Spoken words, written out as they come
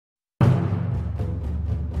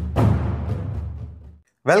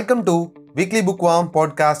Welcome to Weekly Bookworm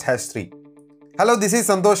Podcast #3. Hello, this is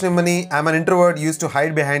Santhosh Nimmani. I'm an introvert used to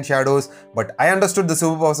hide behind shadows, but I understood the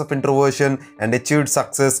superpowers of introversion and achieved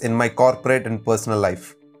success in my corporate and personal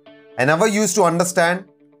life. I never used to understand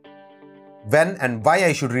when and why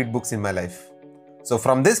I should read books in my life. So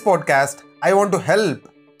from this podcast, I want to help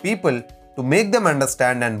people to make them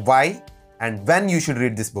understand and why and when you should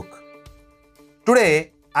read this book.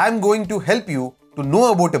 Today, I'm going to help you to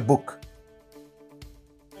know about a book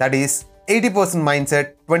that is 80%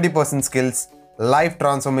 Mindset, 20% Skills, Life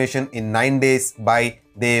Transformation in 9 Days by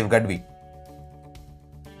Dev Gadhvi.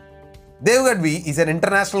 Dev Gadhvi is an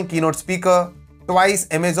international keynote speaker, twice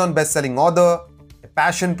Amazon best-selling author, a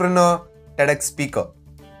passionpreneur, TEDx speaker.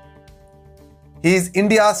 He is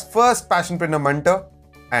India's first passionpreneur mentor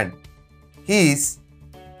and he is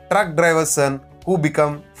truck driver's son who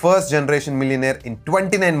became first generation millionaire in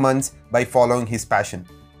 29 months by following his passion.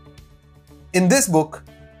 In this book,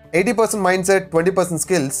 80% Mindset, 20%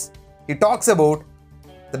 Skills, he talks about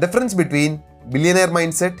the difference between billionaire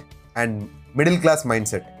mindset and middle class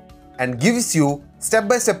mindset and gives you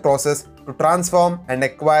step-by-step process to transform and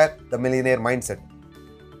acquire the millionaire mindset.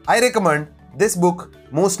 I recommend this book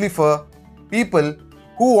mostly for people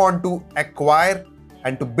who want to acquire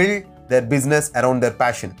and to build their business around their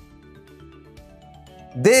passion.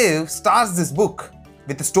 Dev starts this book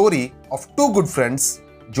with a story of two good friends,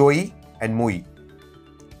 Joey and Moi.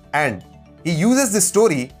 And he uses this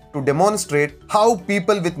story to demonstrate how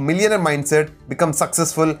people with millionaire mindset become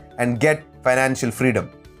successful and get financial freedom.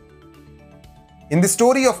 In the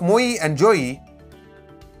story of Moi and Joey,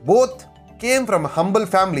 both came from a humble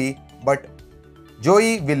family, but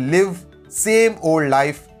Joey will live same old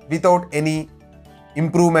life without any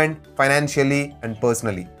improvement financially and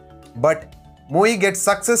personally. But Moi gets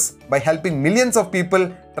success by helping millions of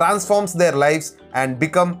people, transforms their lives and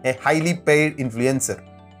become a highly paid influencer.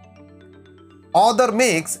 Author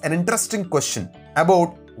makes an interesting question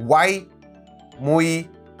about why Moi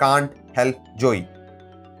can't help Joey.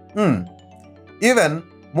 Even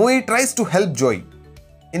Moi tries to help Joey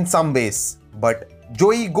in some ways, but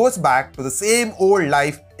Joey goes back to the same old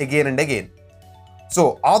life again and again.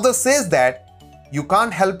 So author says that you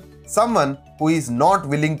can't help someone who is not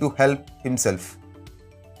willing to help himself.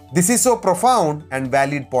 This is so profound and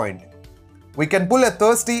valid point. We can pull a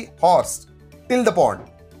thirsty horse till the pond,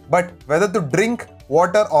 but whether to drink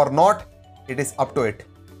water or not, it is up to it.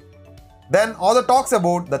 Then author talks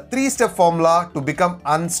about the 3-step formula to become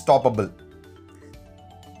unstoppable.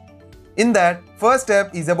 In that, first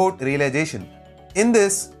step is about realization. In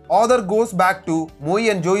this, author goes back to Moi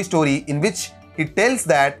and Joey story in which he tells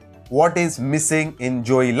that what is missing in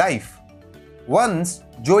Joey life. Once,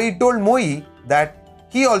 Joey told Moi that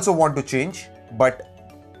he also want to change, but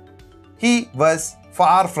he was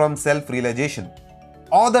far from self-realization.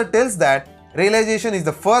 Author tells that realization is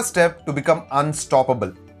the first step to become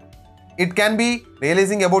unstoppable. It can be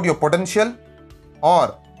realizing about your potential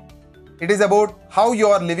or it is about how you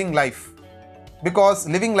are living life, because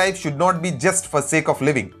living life should not be just for sake of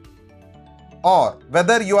living, or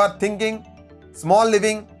whether you are thinking small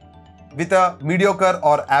living with a mediocre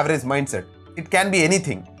or average mindset. It can be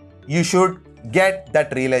anything. You should get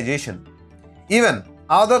that realization. Even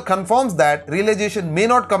author confirms that realization may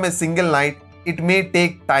not come a single night. It may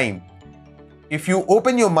take time. If you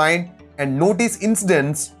open your mind and notice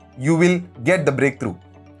incidents, you will get the breakthrough.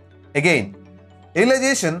 Again,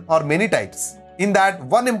 realization are many types. In that,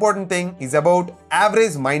 one important thing is about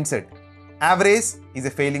average mindset. Average is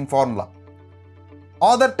a failing formula.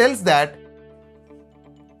 Author tells that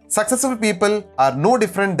successful people are no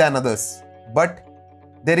different than others, but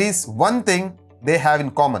there is one thing they have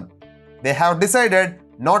in common. They have decided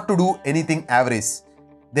not to do anything average.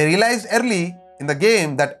 They realized early in the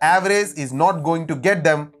game that average is not going to get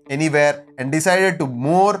them anywhere and decided to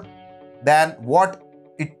more than what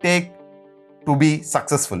it takes to be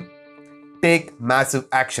successful. Take massive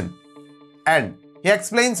action. And he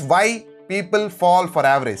explains why people fall for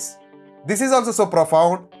average. This is also so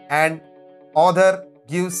profound and author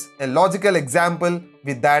gives a logical example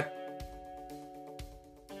with that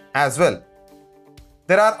as well.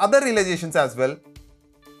 There are other realizations as well.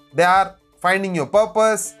 They are finding your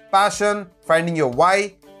purpose, passion, finding your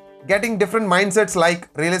why, getting different mindsets like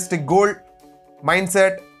realistic goal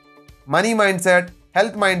mindset, money mindset,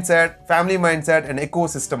 health mindset, family mindset, and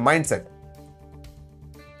ecosystem mindset.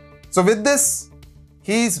 So with this,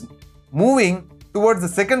 he is moving towards the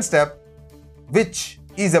second step, which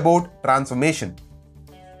is about transformation.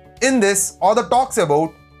 In this, author talks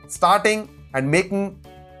about starting and making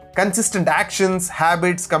consistent actions,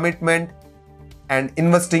 habits, commitment, and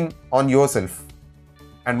investing on yourself.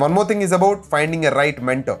 And one more thing is about finding a right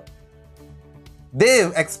mentor.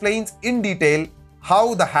 Dev explains in detail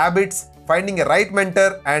how the habits, finding a right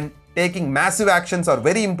mentor and taking massive actions are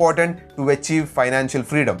very important to achieve financial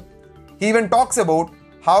freedom. He even talks about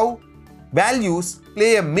how values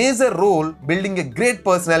play a major role building a great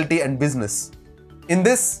personality and business. In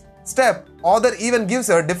this step, author even gives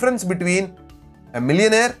a difference between a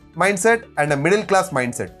millionaire mindset and a middle class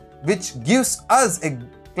mindset, which gives us a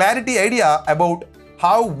clarity idea about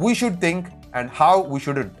how we should think and how we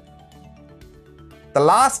shouldn't. The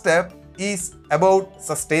last step is about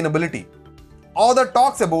sustainability. Author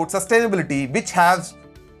talks about sustainability, which has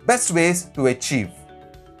best ways to achieve.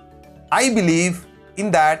 I believe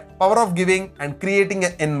in that power of giving and creating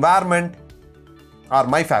an environment are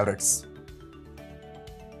my favorites.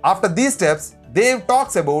 After these steps, Dev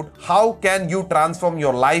talks about how can you transform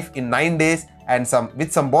your life in 9 days and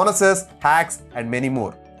with some bonuses, hacks and many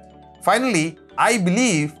more. Finally, I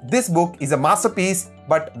believe this book is a masterpiece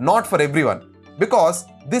but not for everyone, because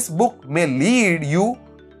this book may lead you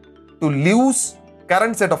to lose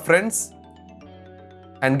current set of friends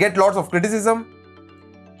and get lots of criticism,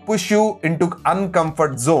 push you into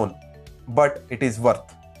uncomfort zone, but it is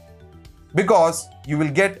worth, because you will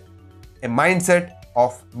get a mindset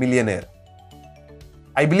of millionaire.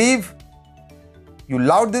 I believe you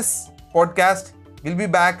loved this podcast. We'll be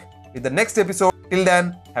back with the next episode. Till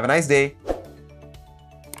then, have a nice day.